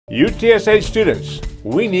UTSA students,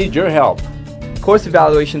 we need your help. Course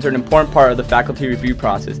evaluations are an important part of the faculty review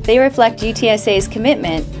process. They reflect UTSA's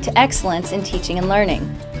commitment to excellence in teaching and learning.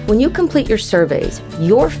 When you complete your surveys,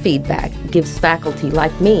 your feedback gives faculty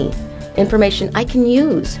like me information I can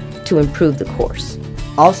use to improve the course.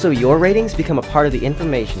 Also, your ratings become a part of the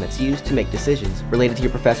information that's used to make decisions related to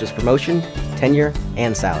your professor's promotion, tenure,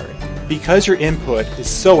 and salary. Because your input is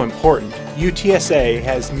so important, UTSA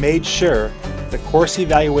has made sure the course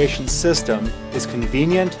evaluation system is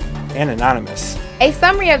convenient and anonymous. A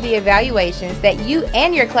summary of the evaluations that you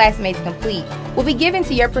and your classmates complete will be given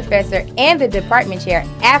to your professor and the department chair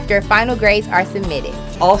after final grades are submitted.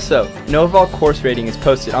 Also, an overall course rating is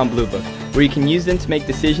posted on Bluebook, where you can use them to make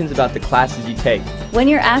decisions about the classes you take. When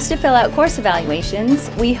you're asked to fill out course evaluations,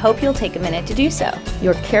 we hope you'll take a minute to do so.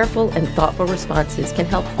 Your careful and thoughtful responses can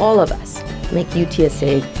help all of us make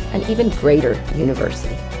UTSA an even greater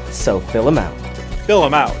university. So fill them out. Fill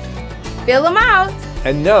them out. Fill them out.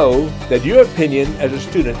 And know that your opinion as a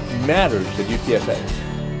student matters at UTSA.